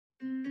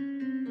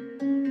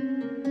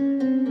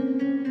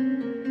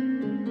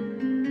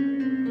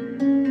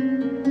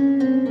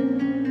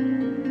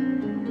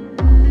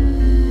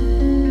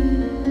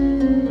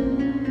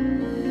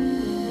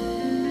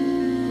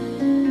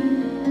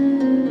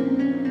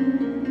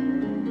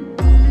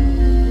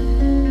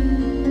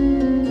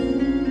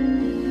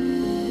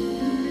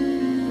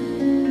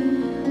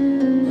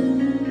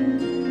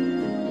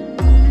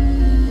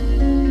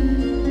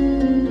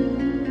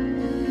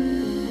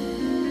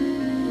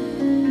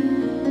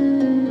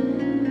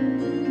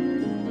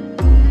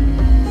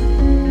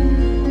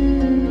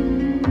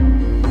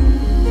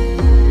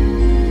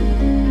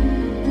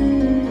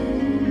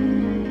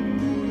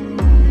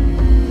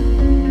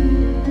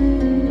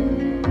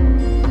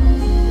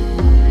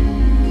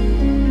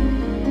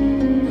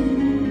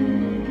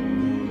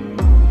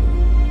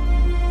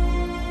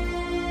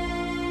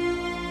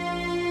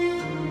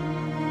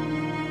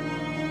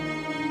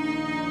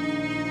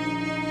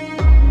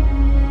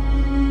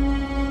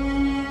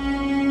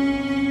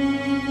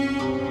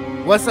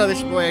What's up? It's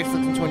your boy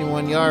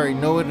X21. You already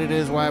know what it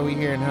is, why we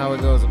here, and how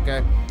it goes.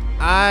 Okay,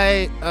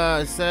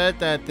 I said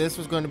that this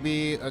was going to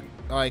be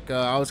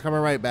I was coming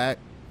right back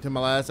to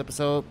my last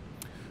episode,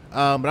 but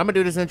I'm gonna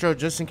do this intro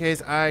just in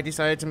case I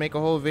decided to make a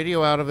whole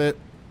video out of it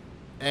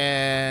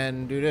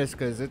and do this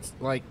because it's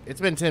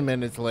been 10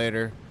 minutes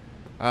later.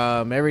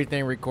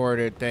 Everything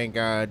recorded, thank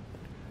God.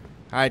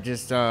 I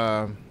just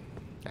I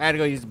had to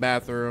go use the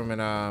bathroom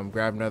and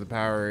grab another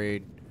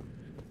Powerade,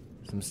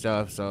 some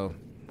stuff. So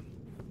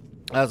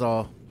that's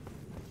all.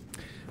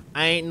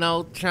 Ain't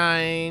no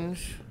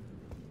change.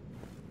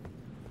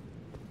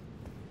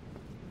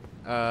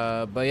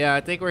 But yeah,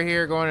 I think we're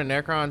here going to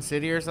Necron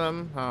City or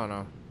something. I don't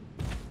know.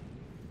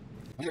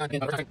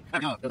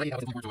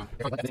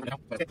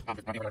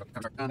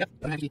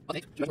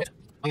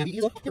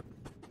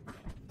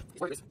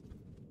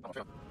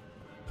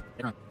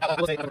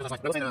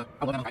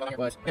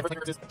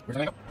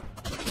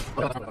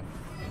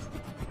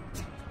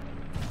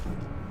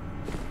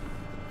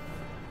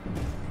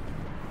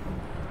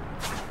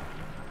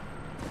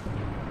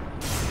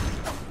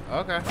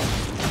 Okay.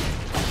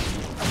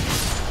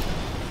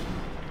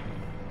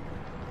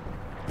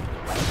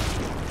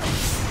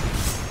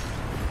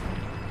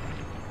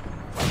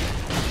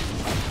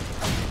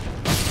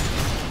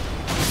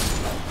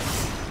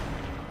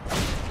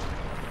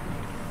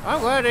 I'm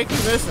glad they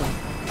keep missing.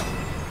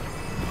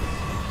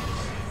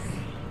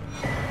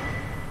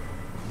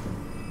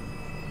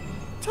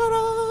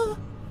 Ta-da!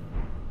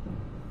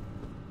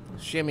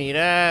 Shimmy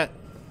that.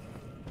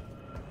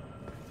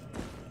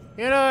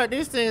 You know what?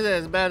 These things are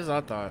as bad as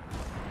I thought.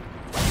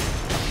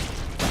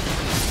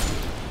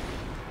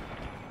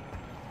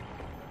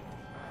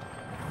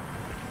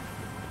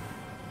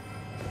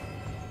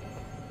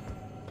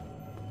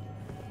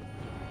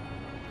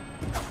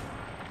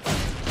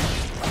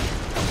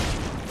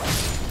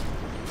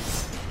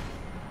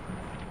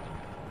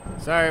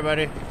 Sorry,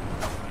 buddy.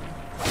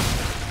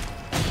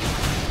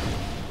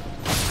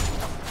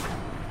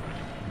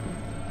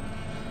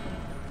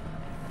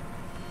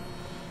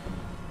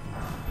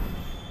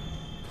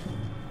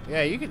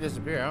 Yeah, you can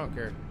disappear. I don't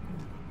care.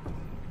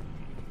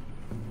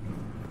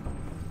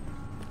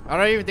 I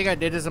don't even think I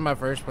did this in my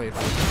first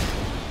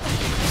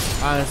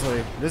playthrough.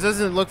 Honestly, this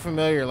doesn't look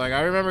familiar. Like,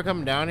 I remember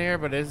coming down here,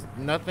 but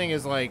nothing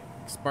is like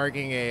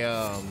sparking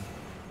a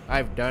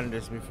I've done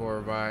this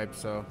before vibe.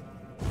 So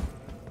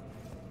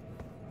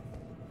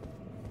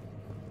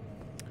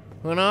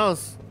who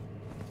knows?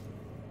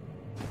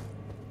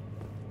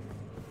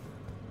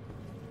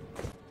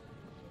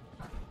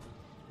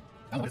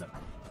 Oh, what is it?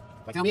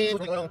 Like, tell me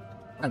what's going on.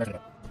 I'm not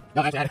sure.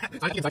 No, actually,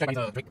 I keep talking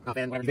about big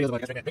fan, whatever videos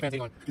about yesterday. Big fan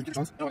saying good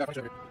songs. Oh, I got funny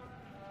sugar.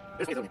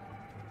 There's face on me.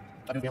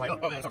 I've been being like,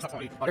 oh, yeah, stop. Oh,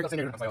 here goes in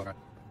there. I'm like, oh, God.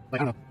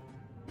 Like, I don't know.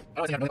 I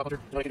don't see how to know culture.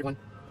 Do I get one?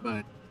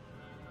 But.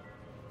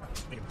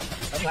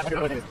 I don't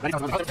know what it is. I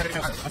don't know. What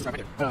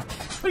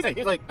do you say?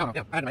 He's like, I don't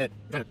know. Yeah, I had in my head.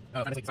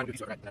 Trying to take time to do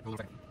this, right? That whole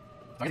thing.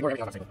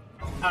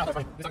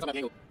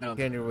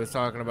 Kendra was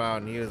talking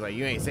about, and he was like,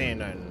 you ain't saying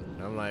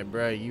nothing. I'm like,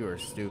 bruh, you are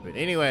stupid.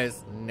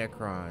 Anyways,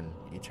 Necron,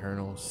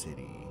 Eternal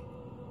City.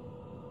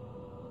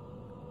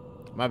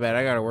 My bad,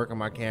 I gotta work on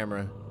my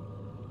camera.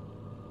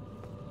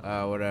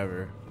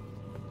 Whatever.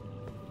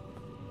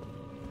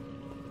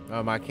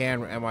 My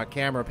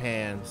camera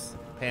pan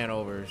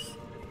overs.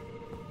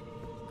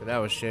 But that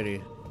was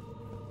shitty.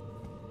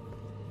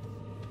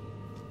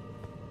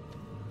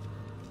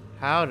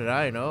 How did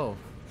I know?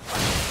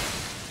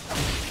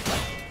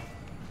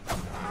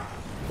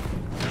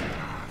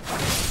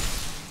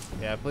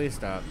 Yeah, please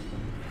stop.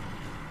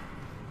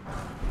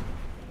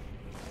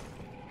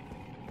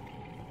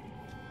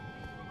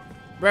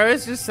 Bro,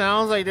 it just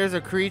sounds like there's a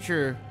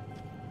creature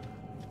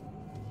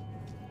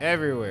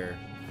everywhere.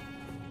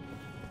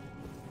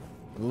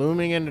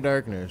 Looming in the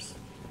darkness.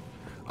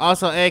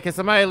 Also, hey, can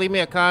somebody leave me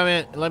a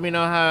comment? Let me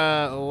know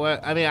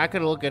I mean, I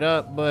could look it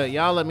up, but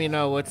y'all let me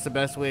know what's the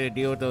best way to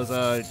deal with those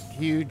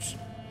huge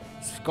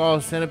skull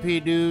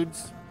centipede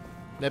dudes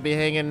that be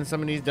hanging in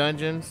some of these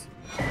dungeons.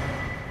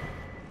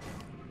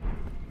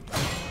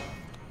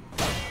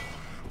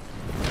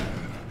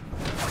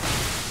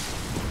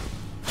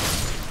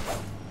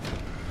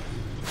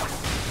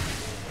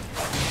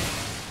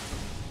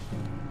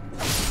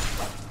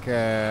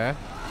 Okay.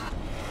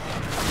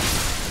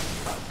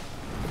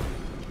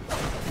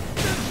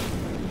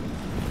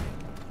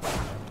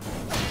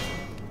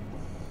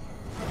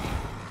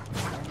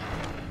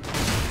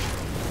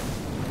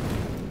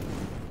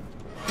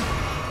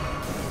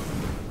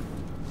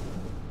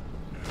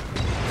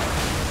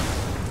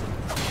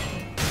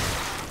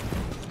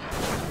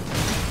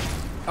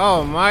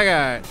 Oh my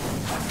God.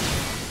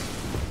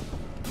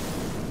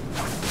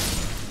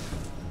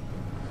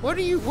 What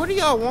do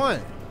y'all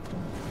want?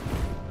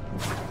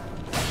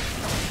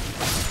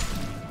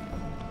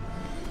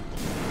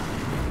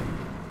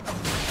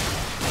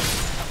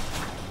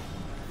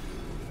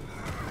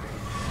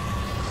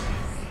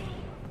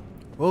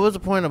 What was the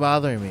point of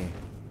bothering me?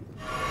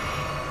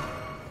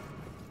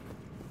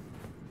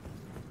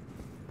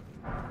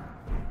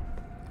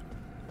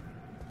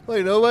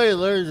 Like, nobody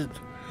learns it.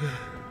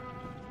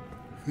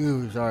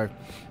 Phew, sorry.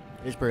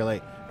 It's pretty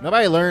late.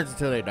 Nobody learns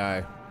until they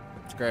die.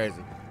 It's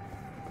crazy.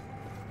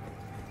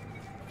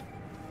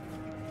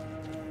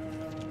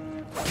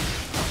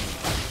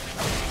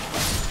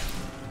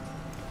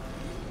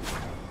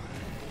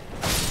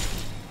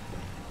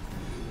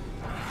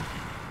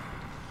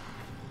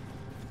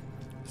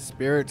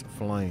 Spirit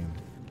Flame.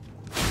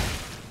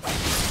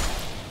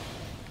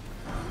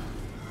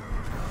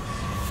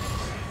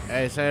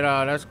 Hey, say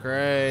no, that's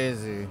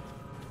crazy.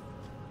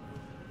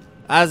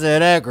 I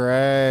said that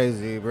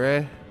crazy,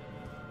 bruh.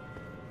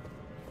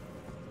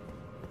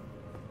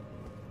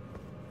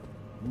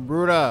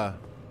 Bruda.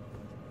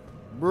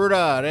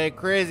 Bruda, that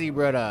crazy,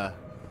 bruda.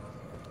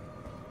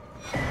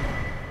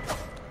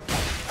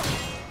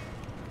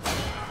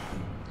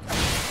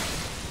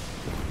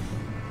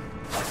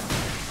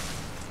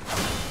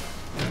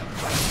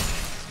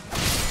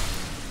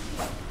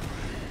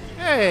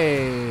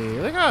 Hey,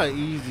 look how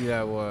easy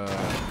that was.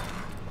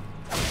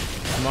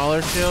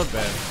 Smaller shield,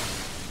 bet.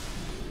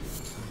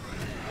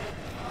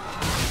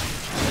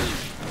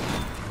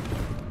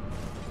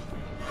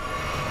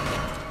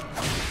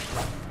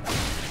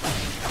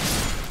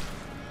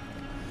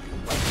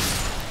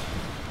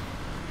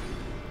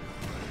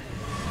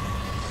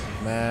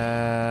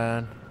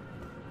 Man.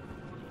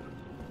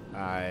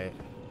 Alright.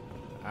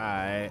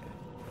 Alright.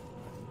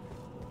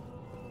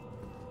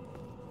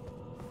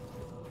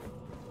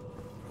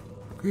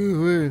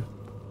 Good.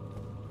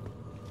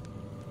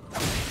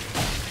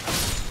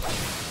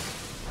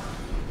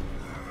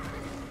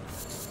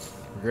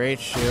 Great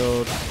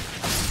shield.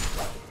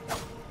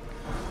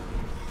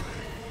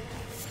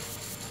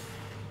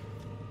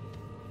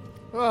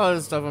 Well,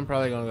 this stuff I'm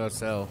probably gonna go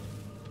sell.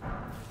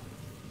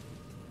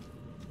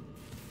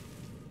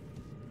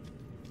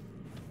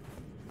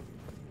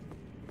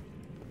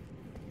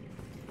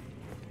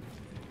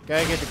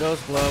 Gotta get the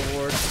Ghost Glove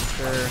Ward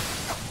for sure.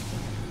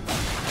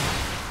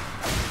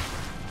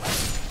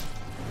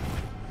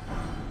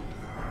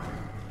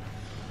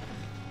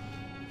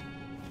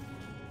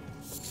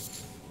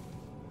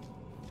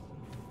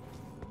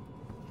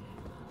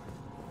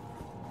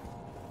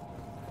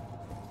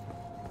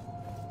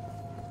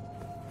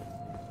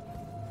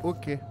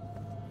 Okay.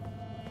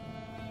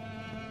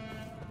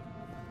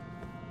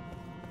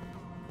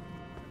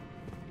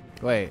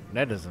 Wait,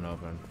 that doesn't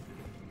open.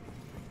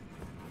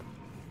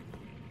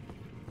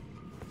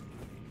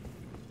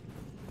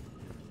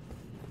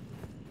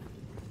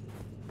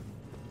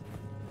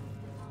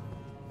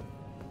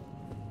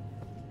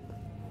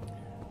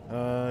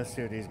 Let's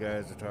see what these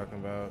guys are talking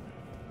about.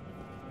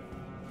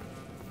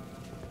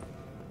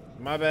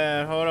 My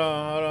bad. Hold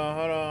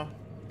on.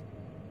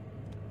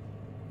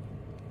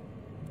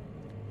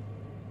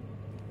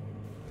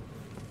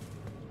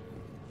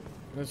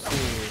 Let's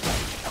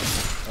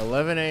see.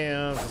 11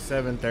 a.m. to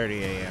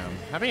 7:30 a.m.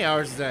 How many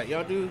hours is that?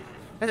 Y'all do?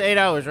 That's 8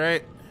 hours,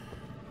 right?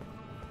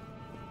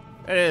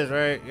 It is,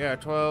 right? Yeah,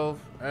 12.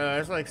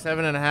 It's like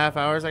 7.5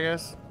 hours, I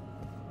guess.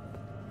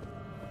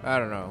 I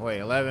don't know. Wait,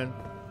 11.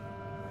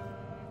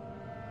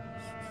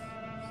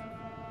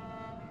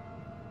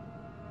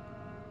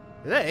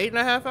 Is that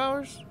 8.5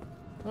 hours?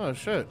 Oh,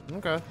 shit.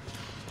 Okay.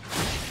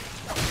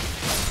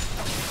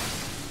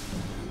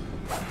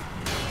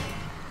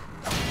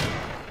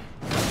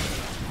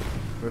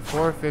 With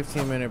 4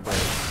 15-minute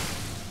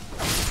breaks.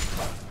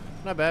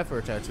 Not bad for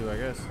a tattoo, I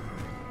guess.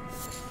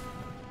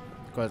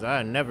 Because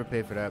I never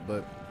pay for that,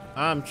 but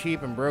I'm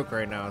cheap and broke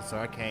right now, so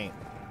I can't.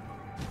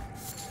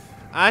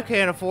 I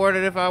can't afford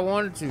it if I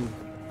wanted to.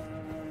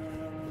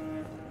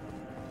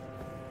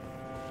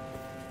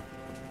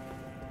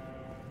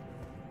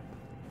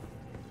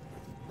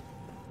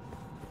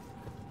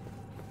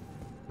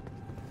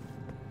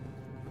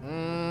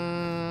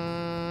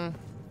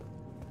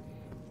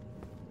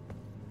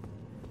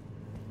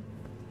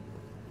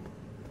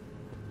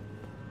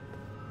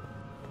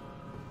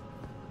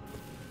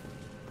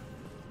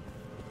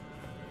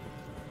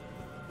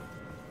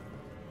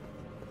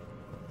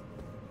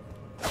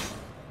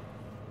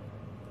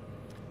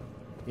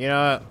 You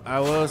know, I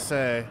will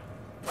say,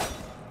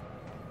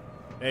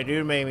 they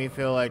do make me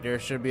feel like there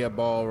should be a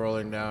ball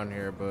rolling down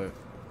here, but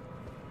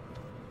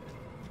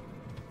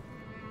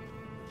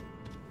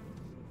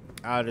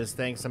I'll just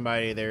thank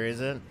somebody there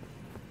isn't.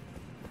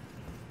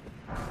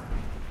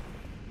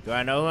 Do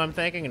I know who I'm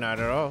thanking? Not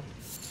at all.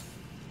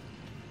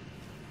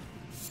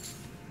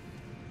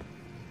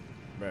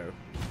 Bro.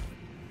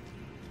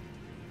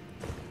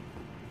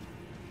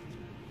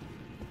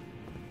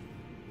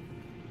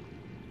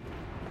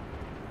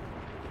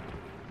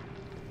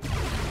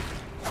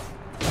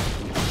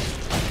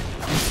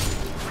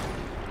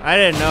 I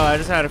didn't know, I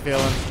just had a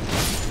feeling.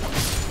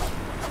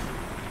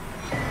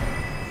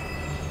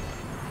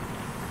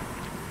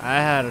 I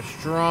had a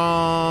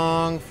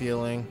strong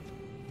feeling.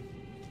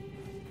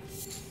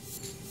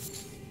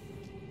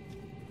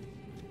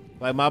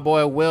 Like my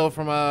boy Will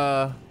from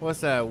what's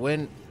that?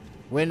 Wand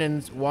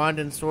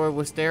and Sword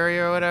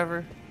Wisteria or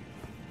whatever.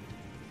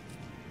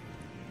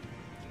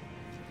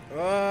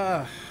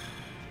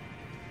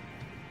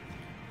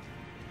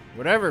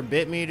 Whatever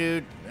bit me,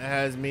 dude,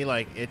 has me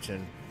like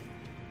itching.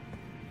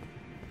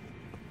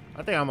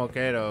 I think I'm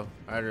okay though.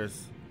 I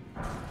just...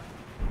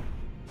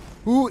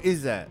 Who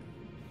is that?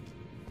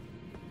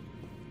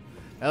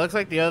 That looks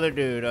like the other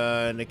dude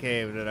in the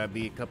cave that I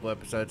beat a couple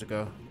episodes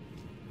ago.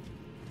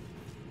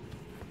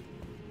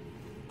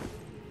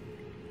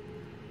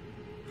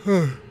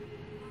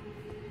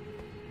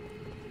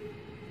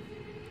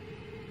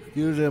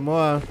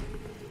 Excusez-moi.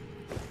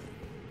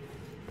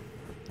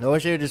 I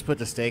wish they would just put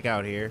the stake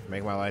out here.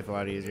 Make my life a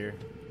lot easier.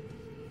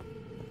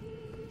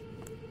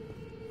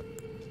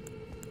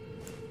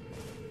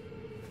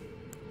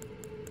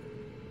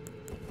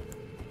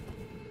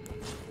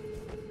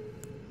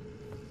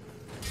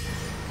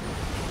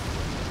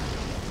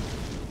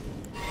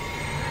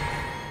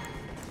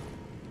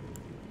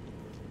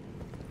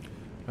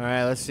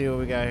 Alright, let's see what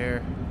we got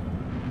here.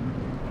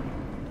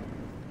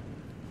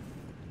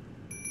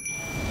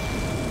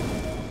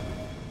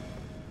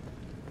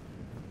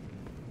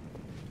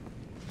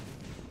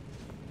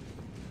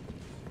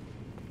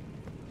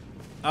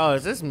 Oh,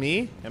 is this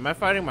me? Am I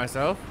fighting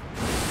myself?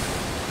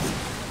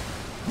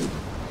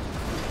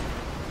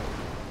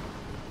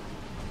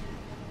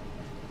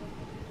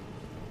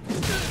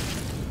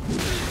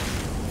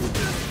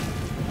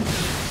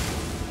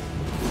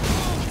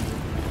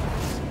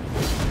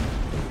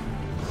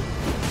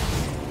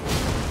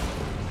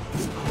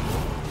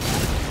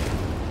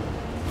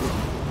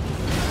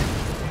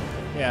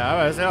 Yeah,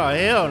 I was like, oh,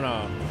 hell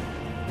no.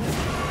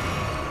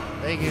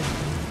 Thank you.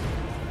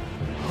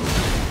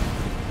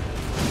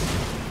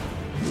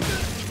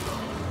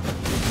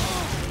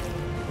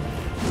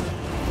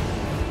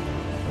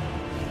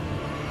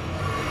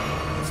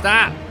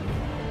 Stop!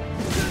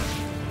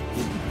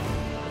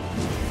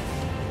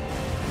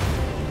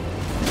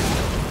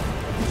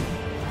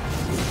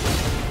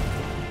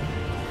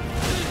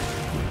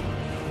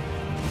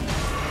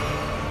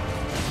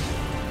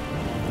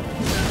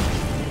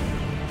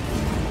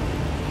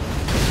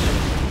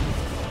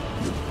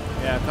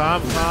 Yeah,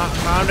 calm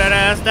that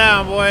ass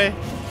down, boy.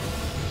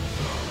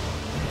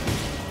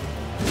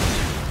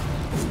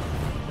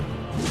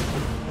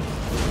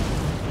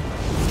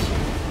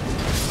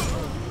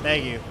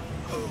 Thank you.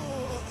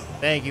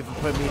 Thank you for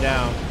putting me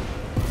down.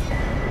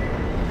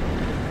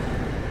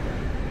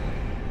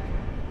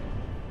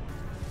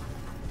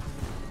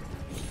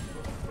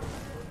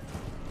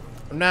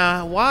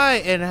 Now, why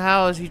and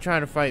how is he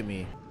trying to fight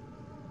me?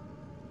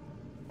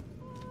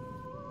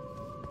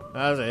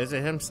 Is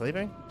it him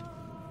sleeping?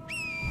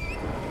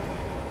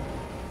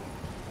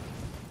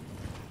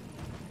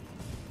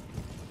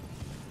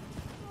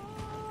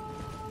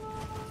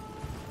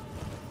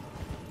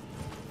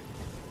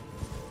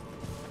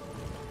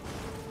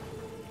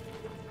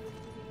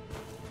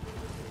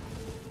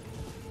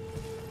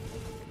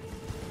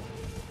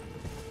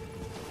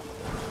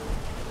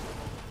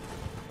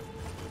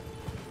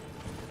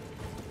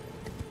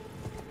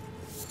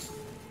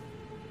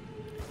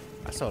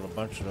 I sold a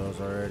bunch of those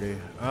already.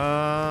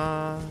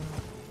 Alright.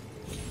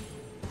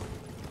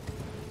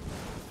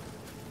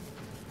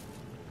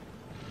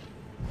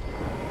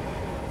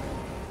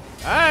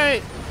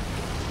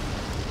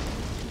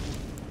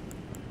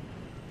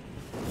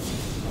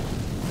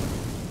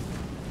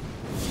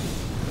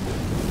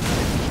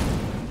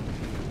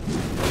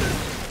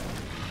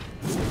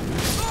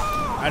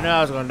 I knew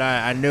I was gonna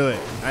die. I knew it.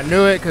 I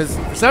knew it because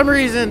for some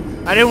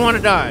reason I didn't want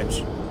to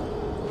dodge.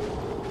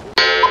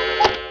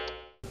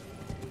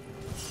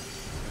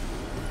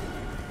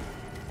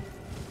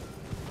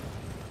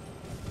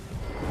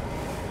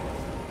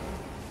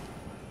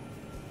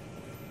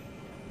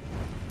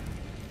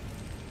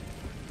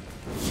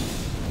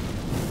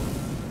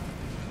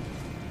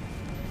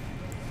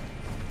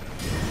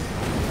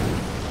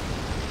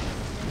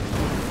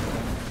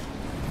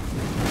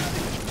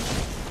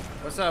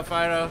 What's up,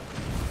 Fido?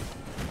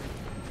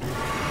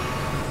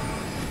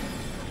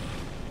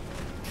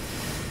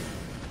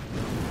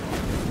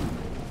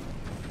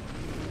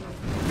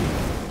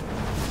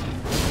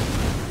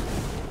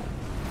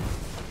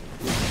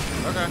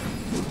 Okay.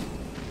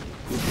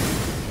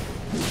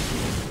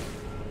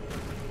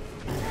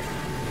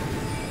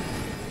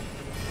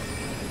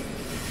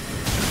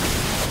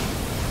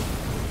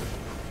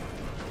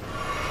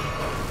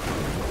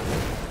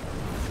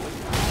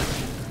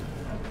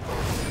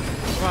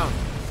 Come on.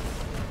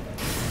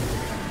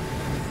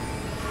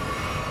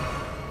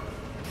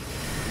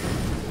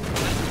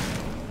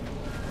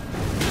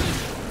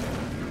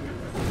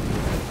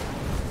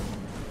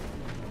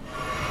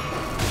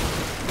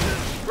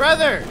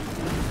 Brother!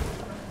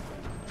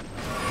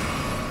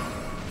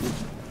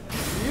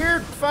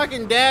 Your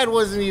fucking dad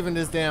wasn't even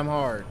this damn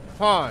hard.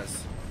 Pause.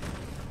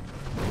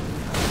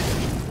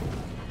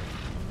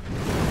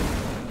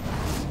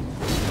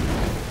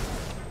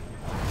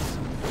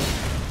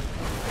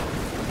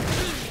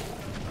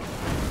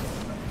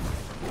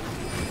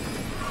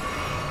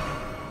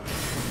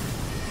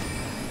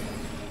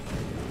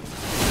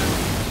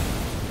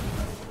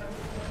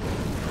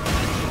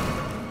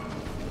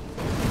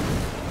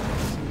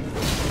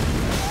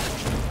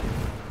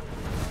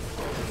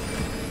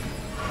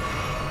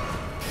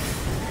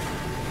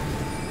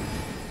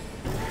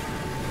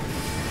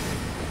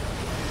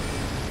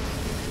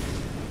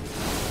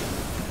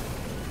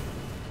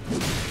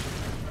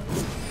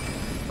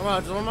 Come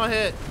on, just one more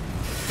hit.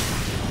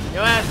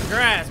 Your ass is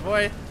grass,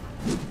 boy.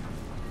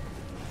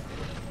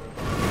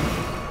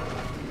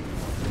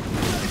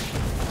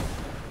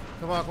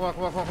 Come on, come on,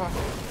 come on, come on, come on.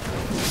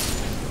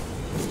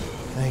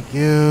 Thank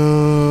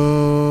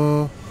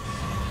you.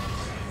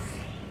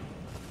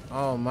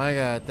 Oh my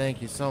god,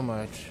 thank you so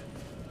much.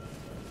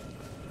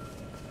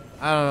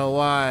 I don't know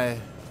why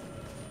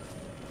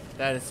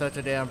that is such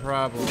a damn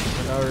problem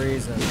for no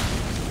reason.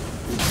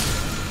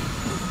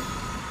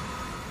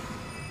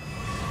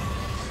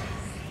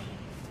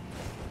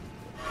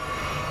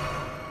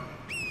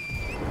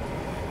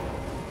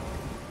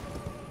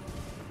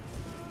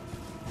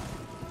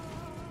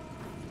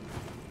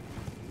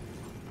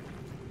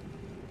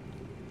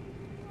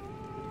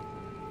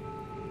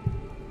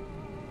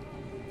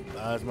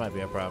 This might be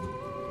a problem.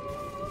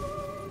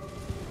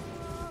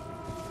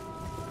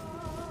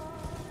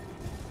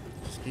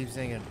 Just keep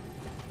singing.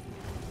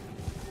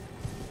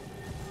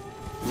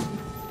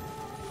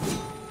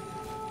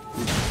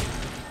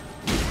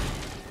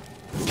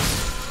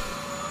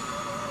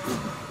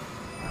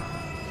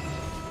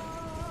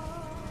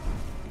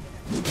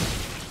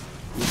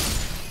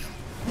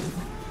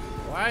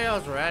 Why are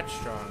y'all's rats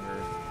stronger?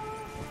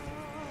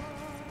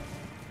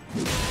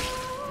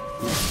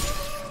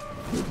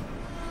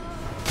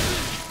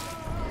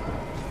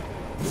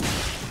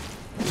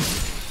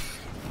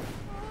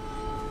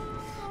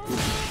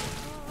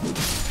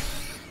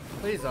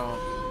 Please don't.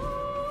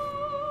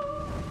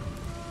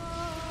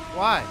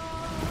 Why?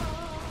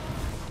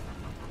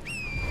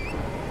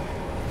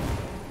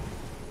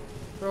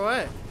 For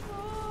what?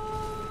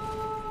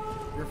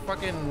 You're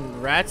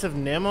fucking rats of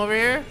Nim over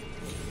here?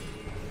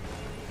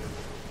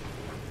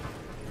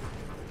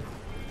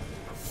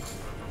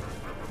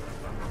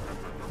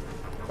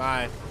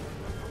 Bye.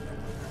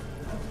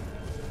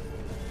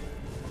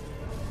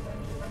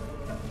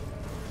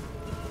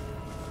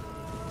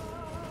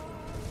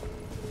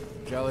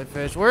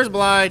 Jellyfish. Where's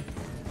Blythe?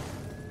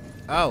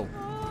 Oh.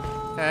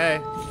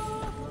 Hey.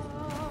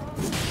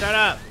 Shut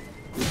up.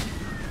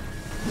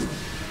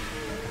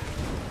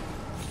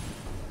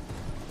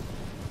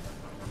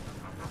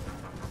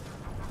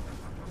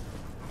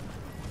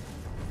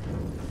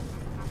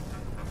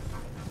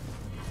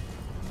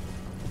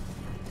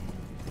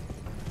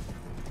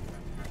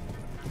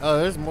 Oh,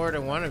 there's more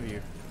than one of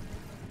you.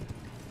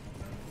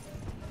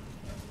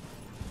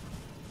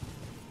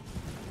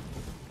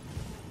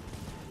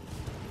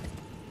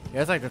 Yeah,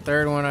 it's like the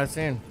third one I've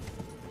seen.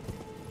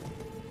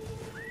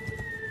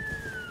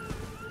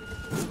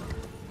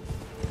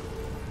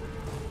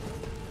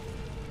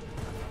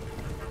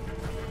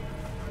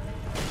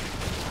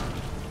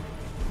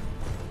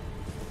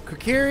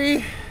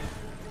 Kokiri.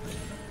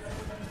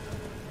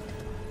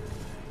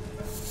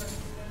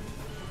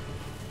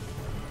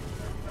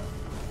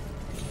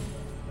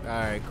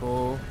 Alright,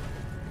 cool.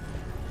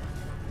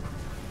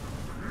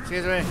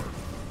 Excuse me.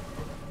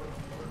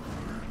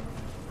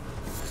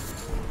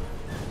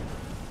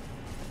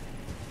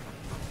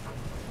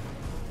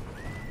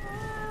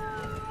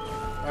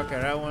 Okay,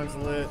 that one's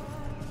lit.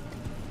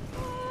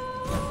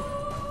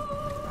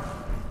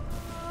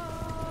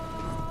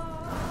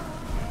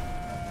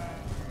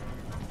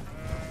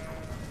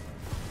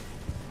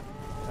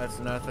 That's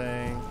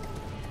nothing.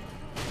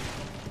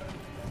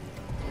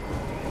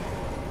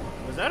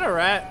 Was that a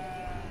rat?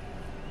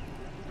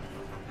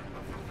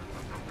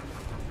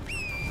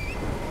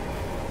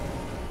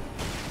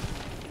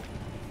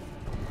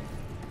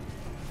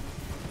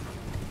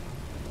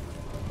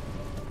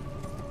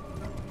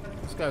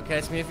 Let's go,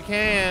 catch me if you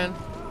can.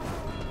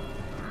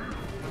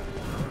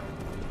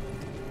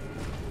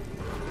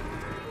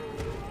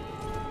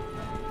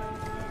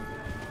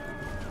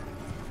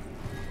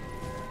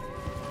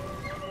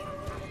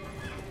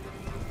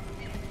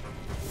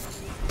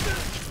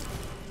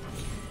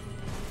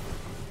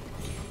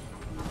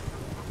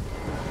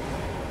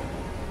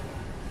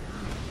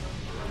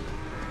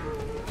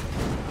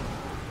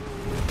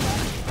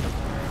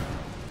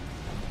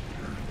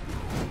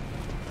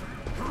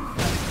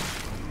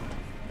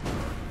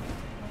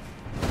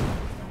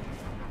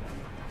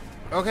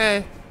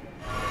 Okay.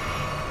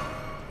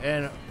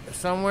 And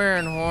somewhere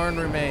in Horn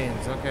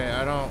remains. Okay,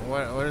 I don't.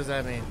 What does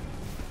that mean?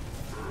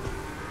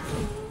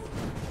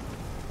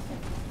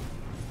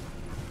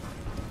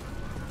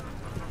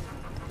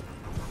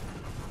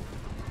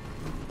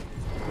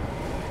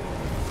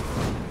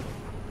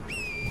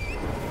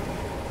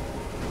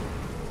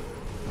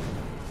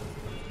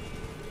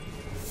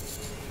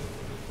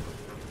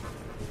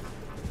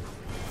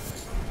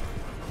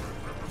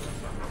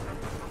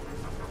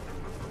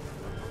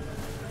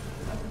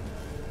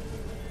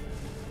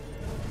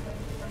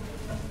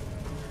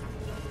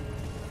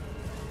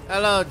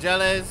 Hello,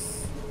 Jellies.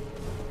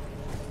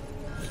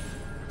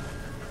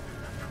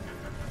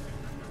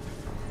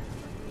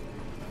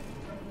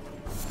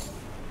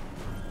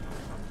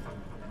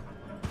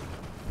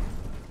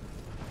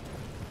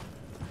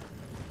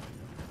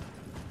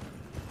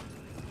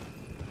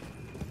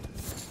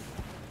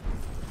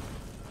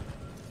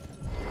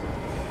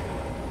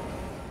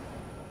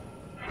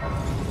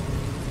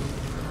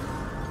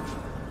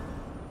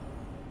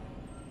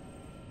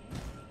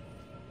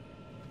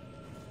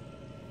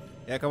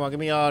 Yeah, come on, give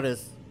me all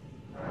this.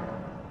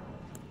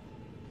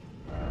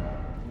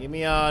 Give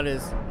me all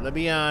this. Let's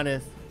be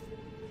honest.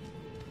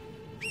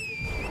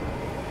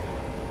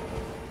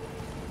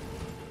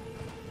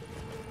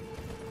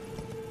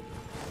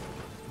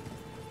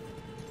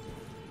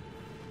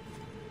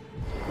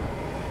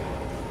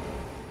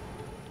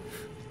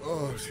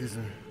 Oh, excuse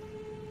me.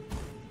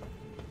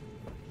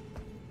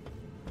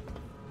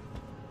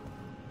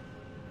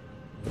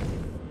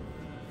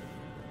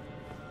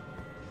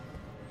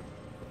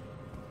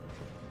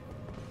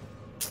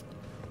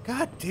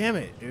 God damn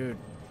it, dude.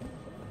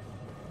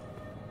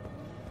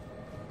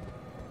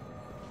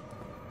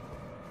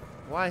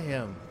 Why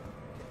him?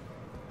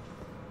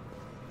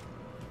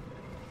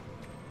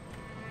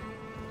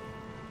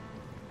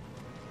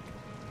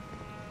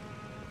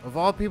 Of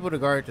all people to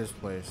guard this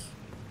place.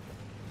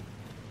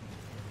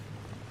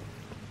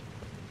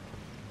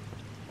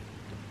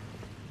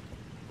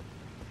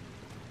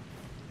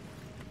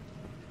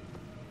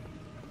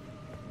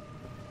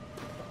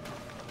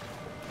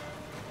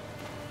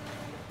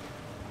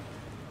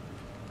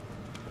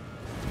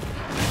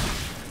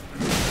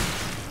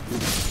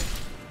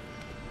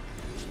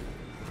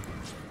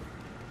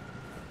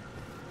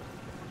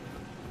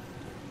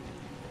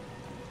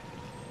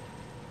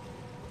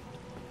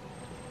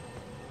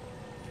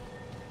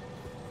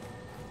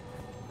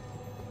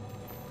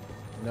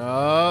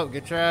 No,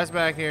 get your ass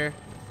back here.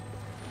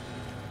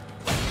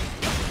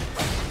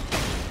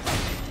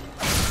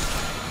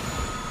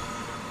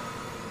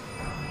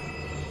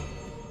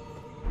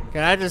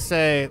 Can I just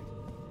say,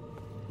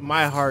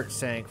 my heart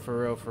sank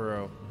for real, for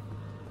real.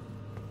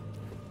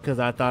 Because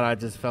I thought I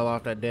just fell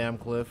off that damn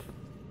cliff.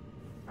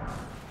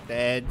 The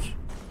edge.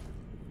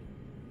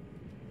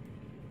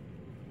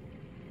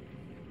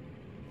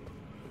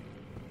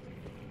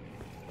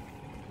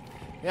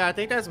 Yeah, I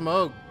think that's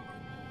Moog.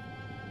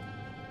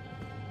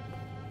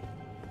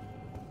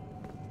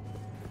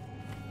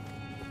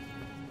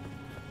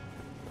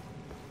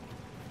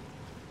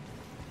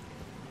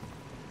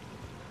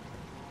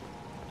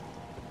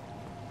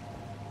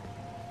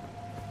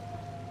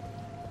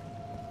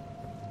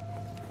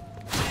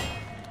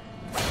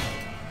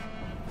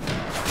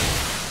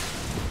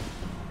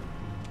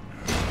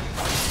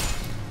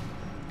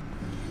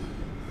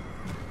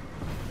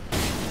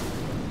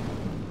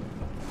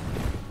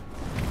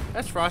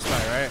 That's Frostbite,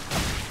 right?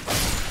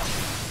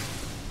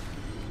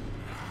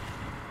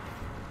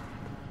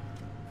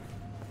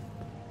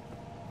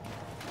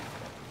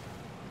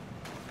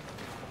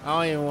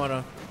 I don't even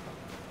wanna.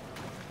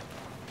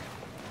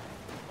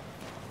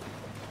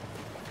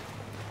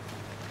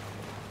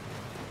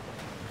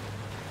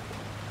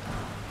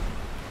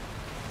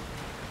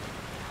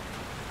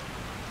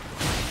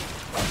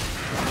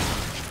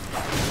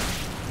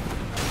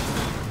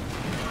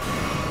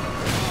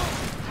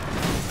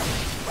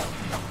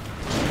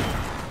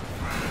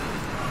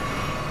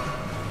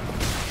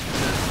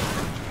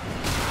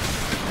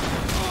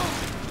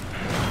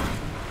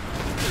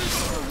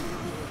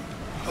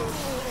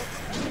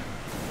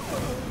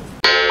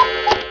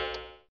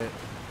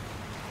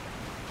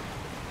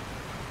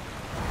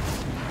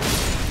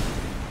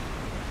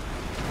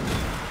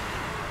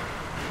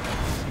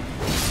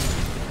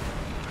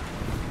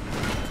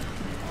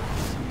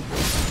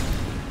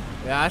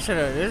 Yeah, I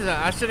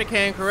should have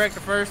came correct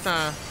the first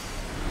time.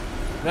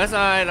 That's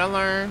alright, I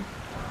learned.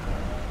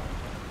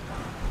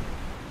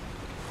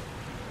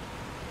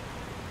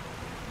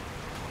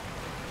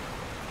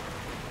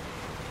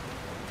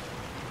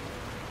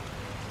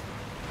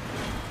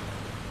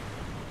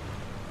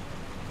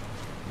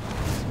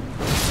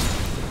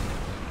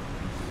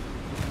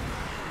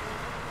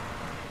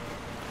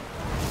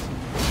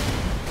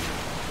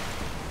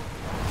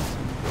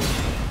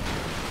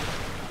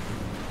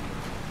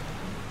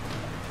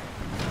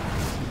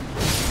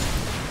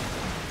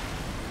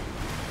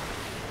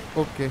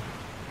 Okay.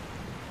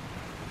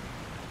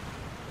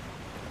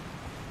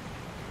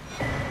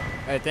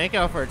 Hey, thank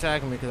y'all for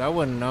attacking me because I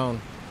wouldn't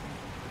known.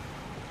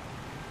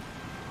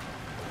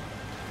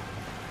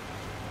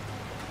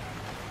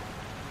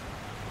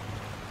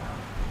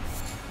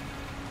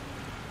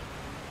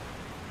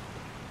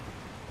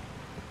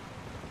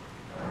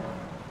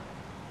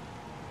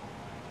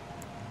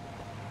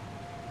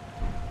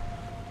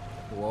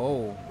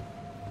 Whoa.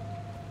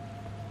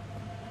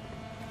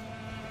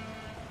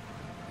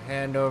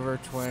 Hand over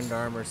twinned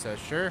armor says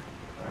sure.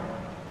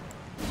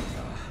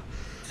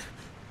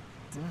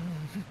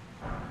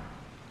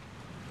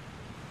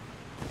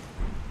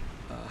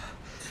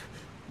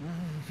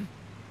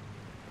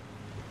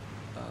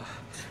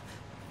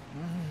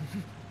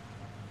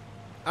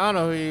 I don't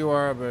know who you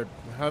are, but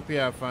hope you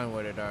have fun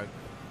with it, dog.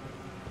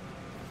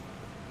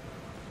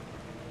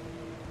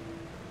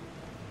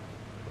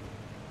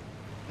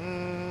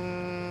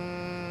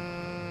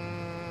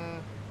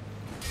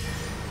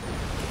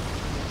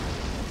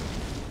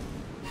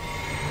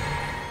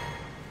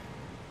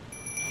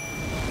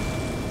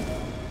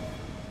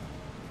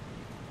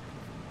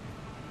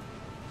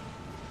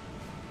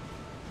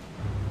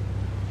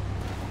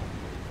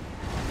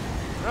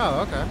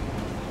 Oh, okay.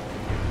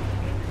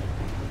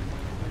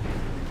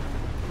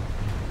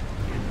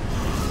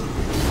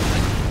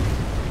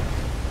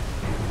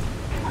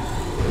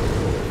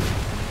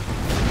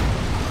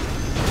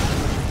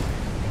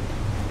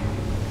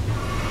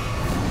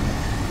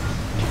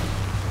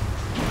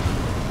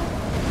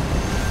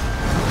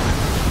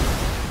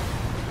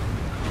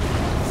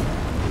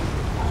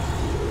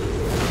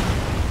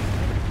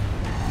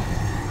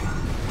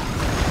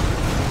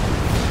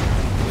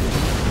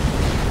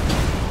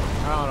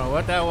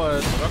 what that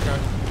was. Okay.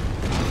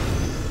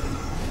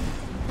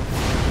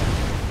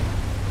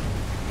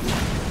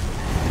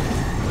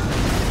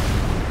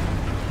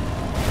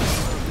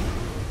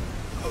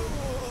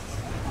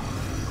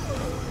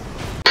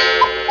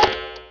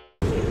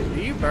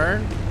 Do you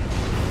burn?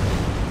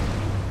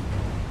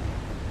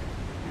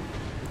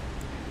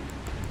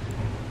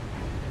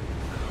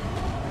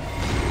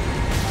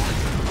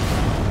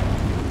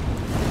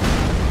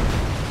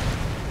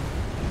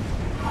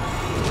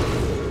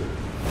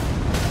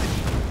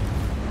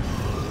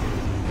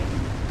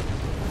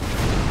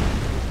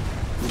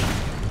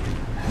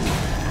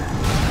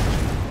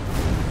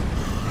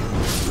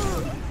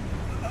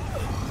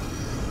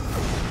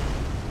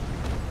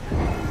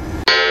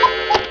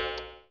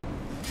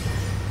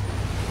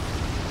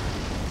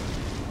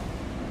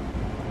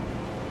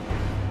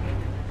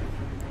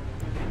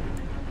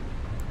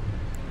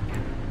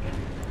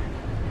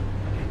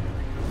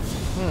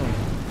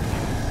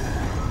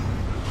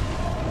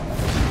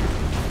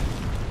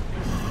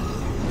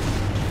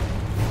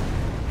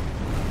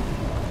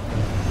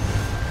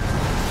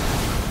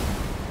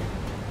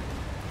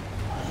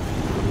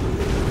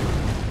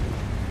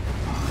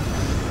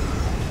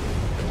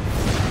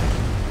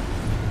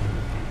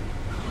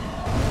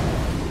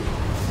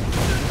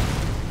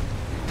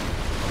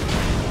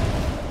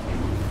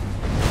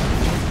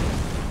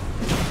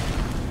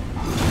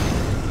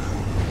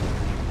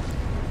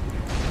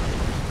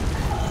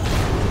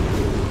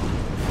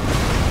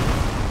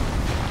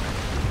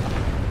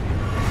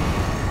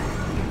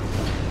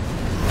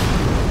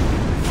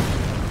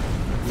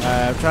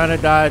 I'm trying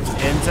to dodge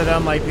into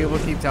them like people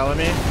keep telling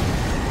me.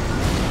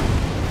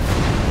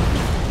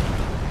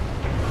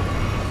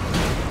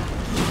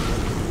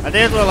 I think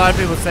that's what a lot of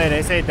people say.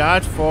 They say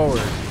dodge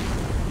forward.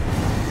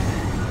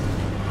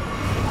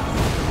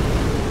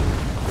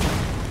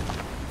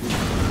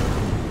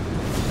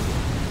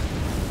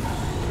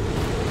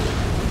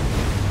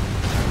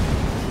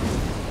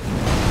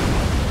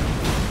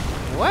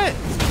 What?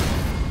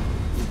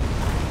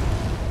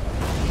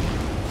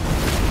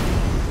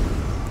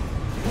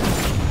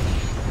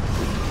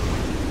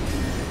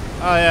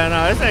 Oh yeah,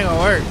 no, this ain't gonna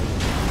work.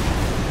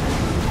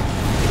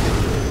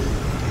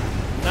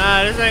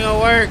 Nah, this ain't gonna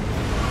work.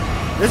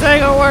 This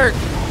ain't gonna work.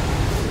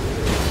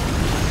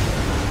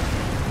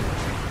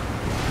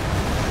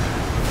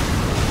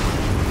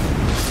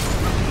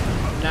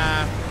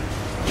 Nah.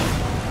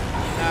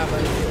 Nah,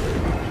 buddy.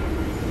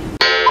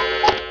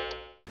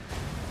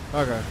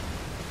 Okay.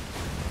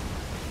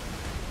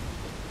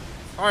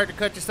 Hard to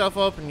cut yourself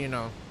open, you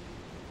know.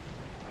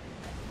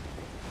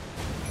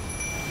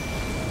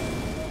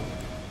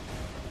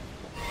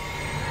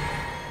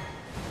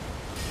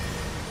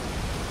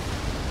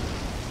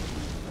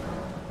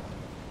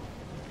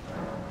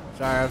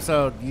 Sorry, I'm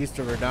so used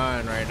to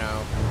Radon right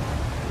now.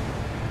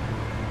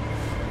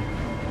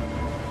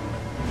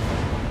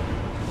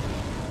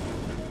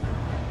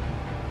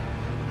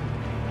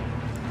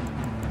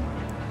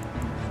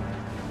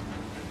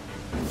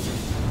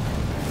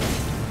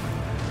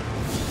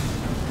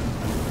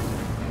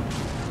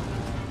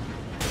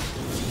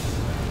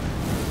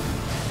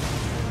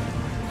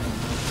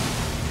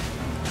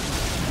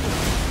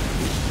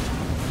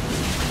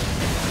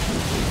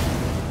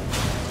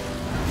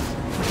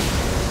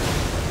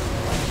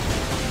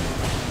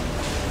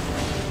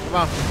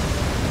 Come on.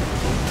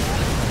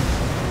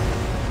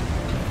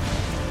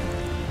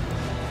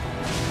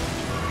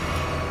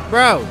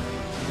 Bro,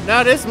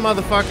 now this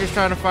motherfucker's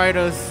trying to fight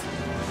us.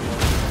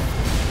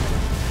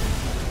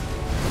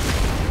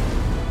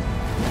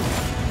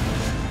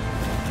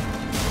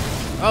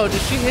 Oh,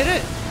 did she hit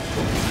it?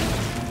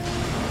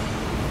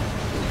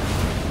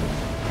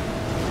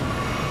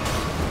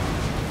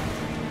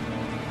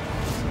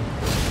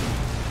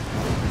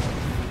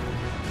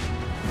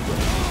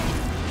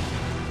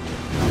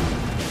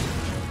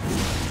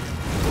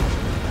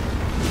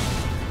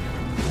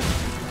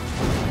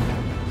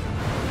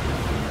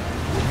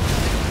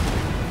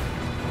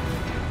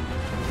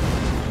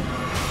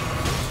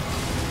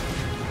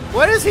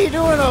 What is he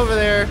doing over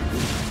there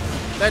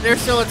that they're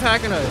still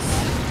attacking us?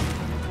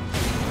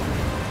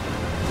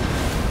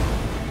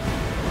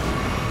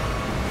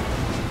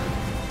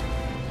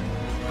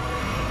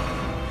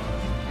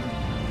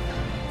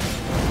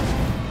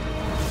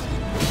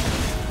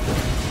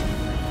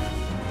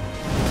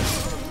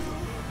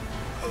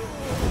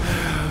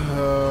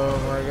 Oh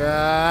my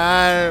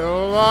God.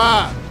 Oh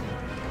my.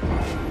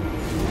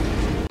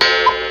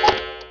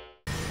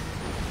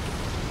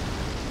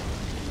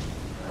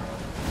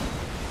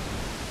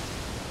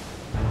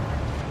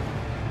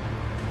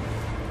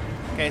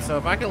 Okay, so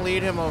if I can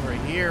lead him over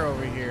here,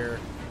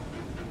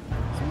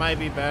 this might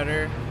be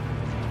better.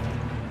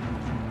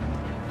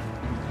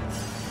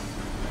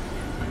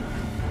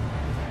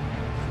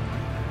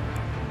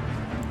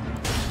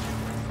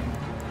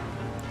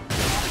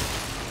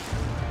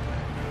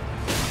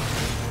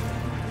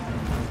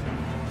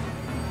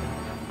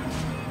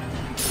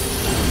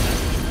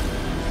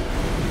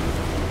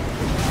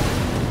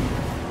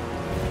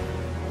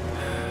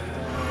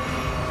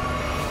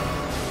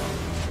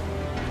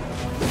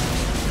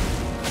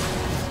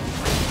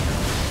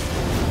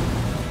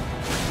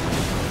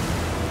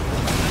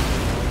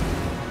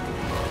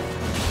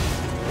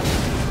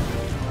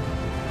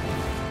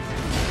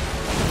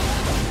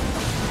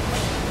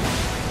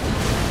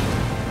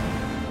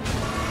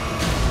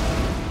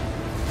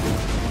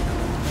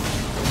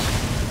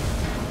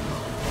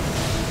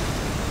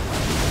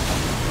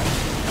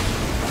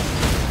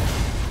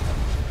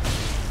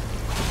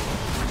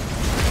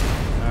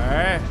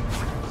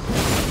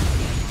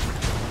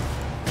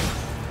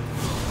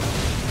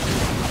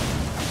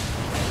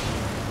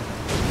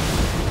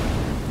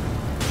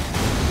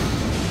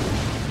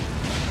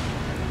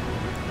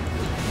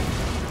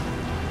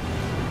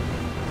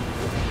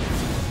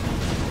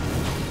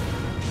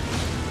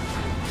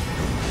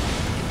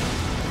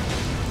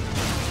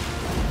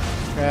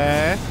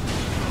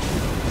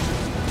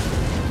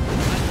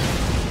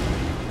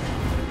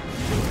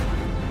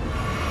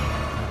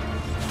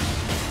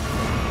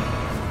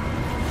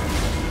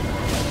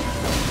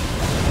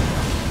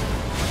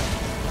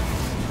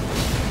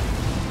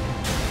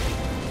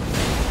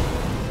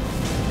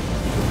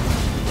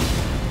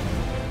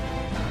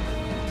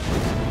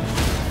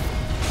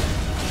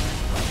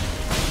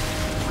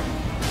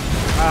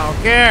 I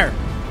don't care.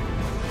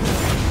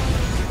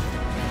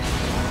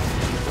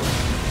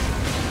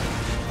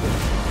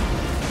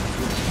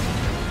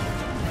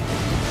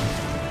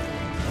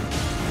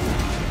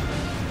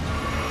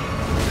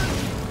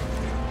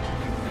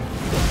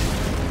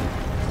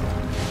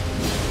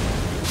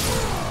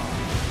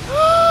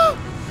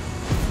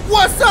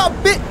 What's up,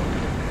 bitch?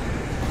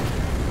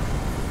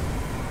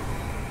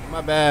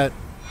 My bad.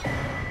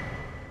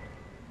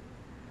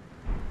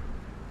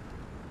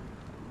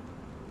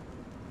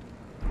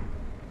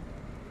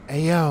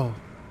 Hey, yo.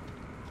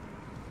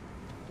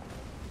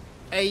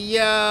 Hey,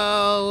 yo.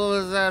 What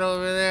was that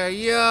over there?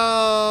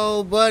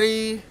 Yo,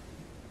 buddy.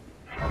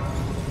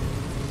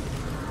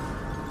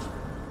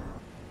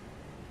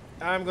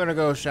 I'm gonna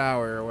go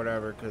shower or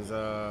whatever, cause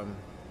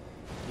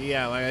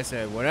yeah, like I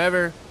said,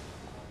 whatever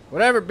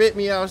bit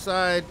me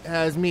outside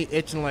has me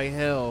itching like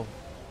hell,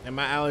 and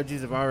my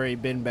allergies have already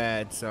been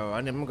bad, so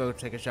I'm gonna go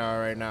take a shower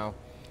right now.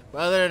 But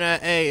other than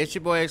that, hey, it's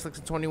your boy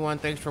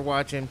XLixon21. Thanks for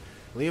watching.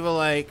 Leave a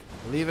like,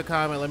 leave a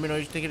comment, let me know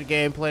what you think of the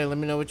gameplay, let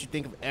me know what you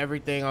think of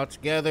everything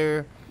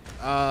altogether.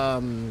 You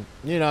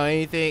know,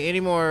 any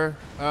more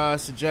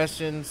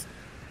suggestions.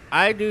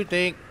 I do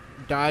think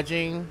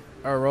dodging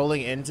or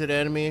rolling into the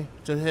enemy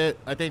to hit,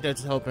 I think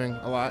that's helping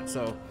a lot,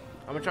 so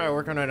I'm gonna try to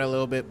work on that a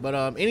little bit. But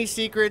any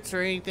secrets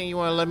or anything you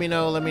want to let me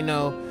know.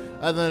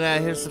 Other than that,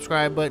 hit the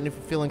subscribe button if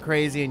you're feeling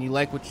crazy and you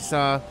like what you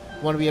saw,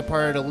 want to be a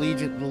part of the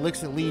Legion, the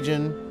Elixir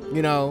Legion.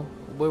 You know,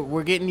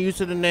 we're getting used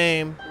to the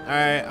name. All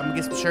right, I'm gonna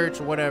get some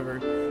shirts or whatever,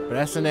 but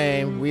that's the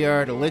name. We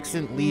are the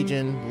Elixir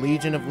Legion,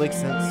 Legion of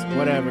Elixins,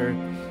 whatever,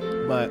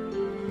 but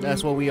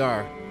that's what we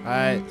are. All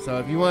right, so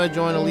if you want to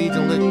join the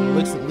Legion,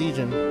 Elixir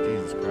Legion,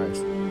 Jesus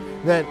Christ,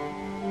 then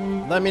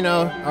let me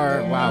know.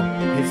 Or wow,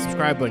 hit the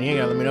subscribe button. You ain't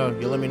gotta let me know.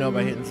 You'll let me know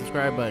by hitting the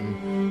subscribe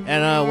button.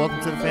 And welcome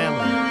to the family.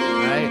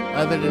 All right.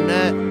 Other than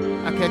that,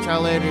 I'll catch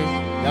y'all later.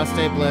 Y'all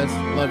stay blessed.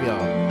 Love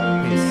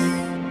y'all. Peace.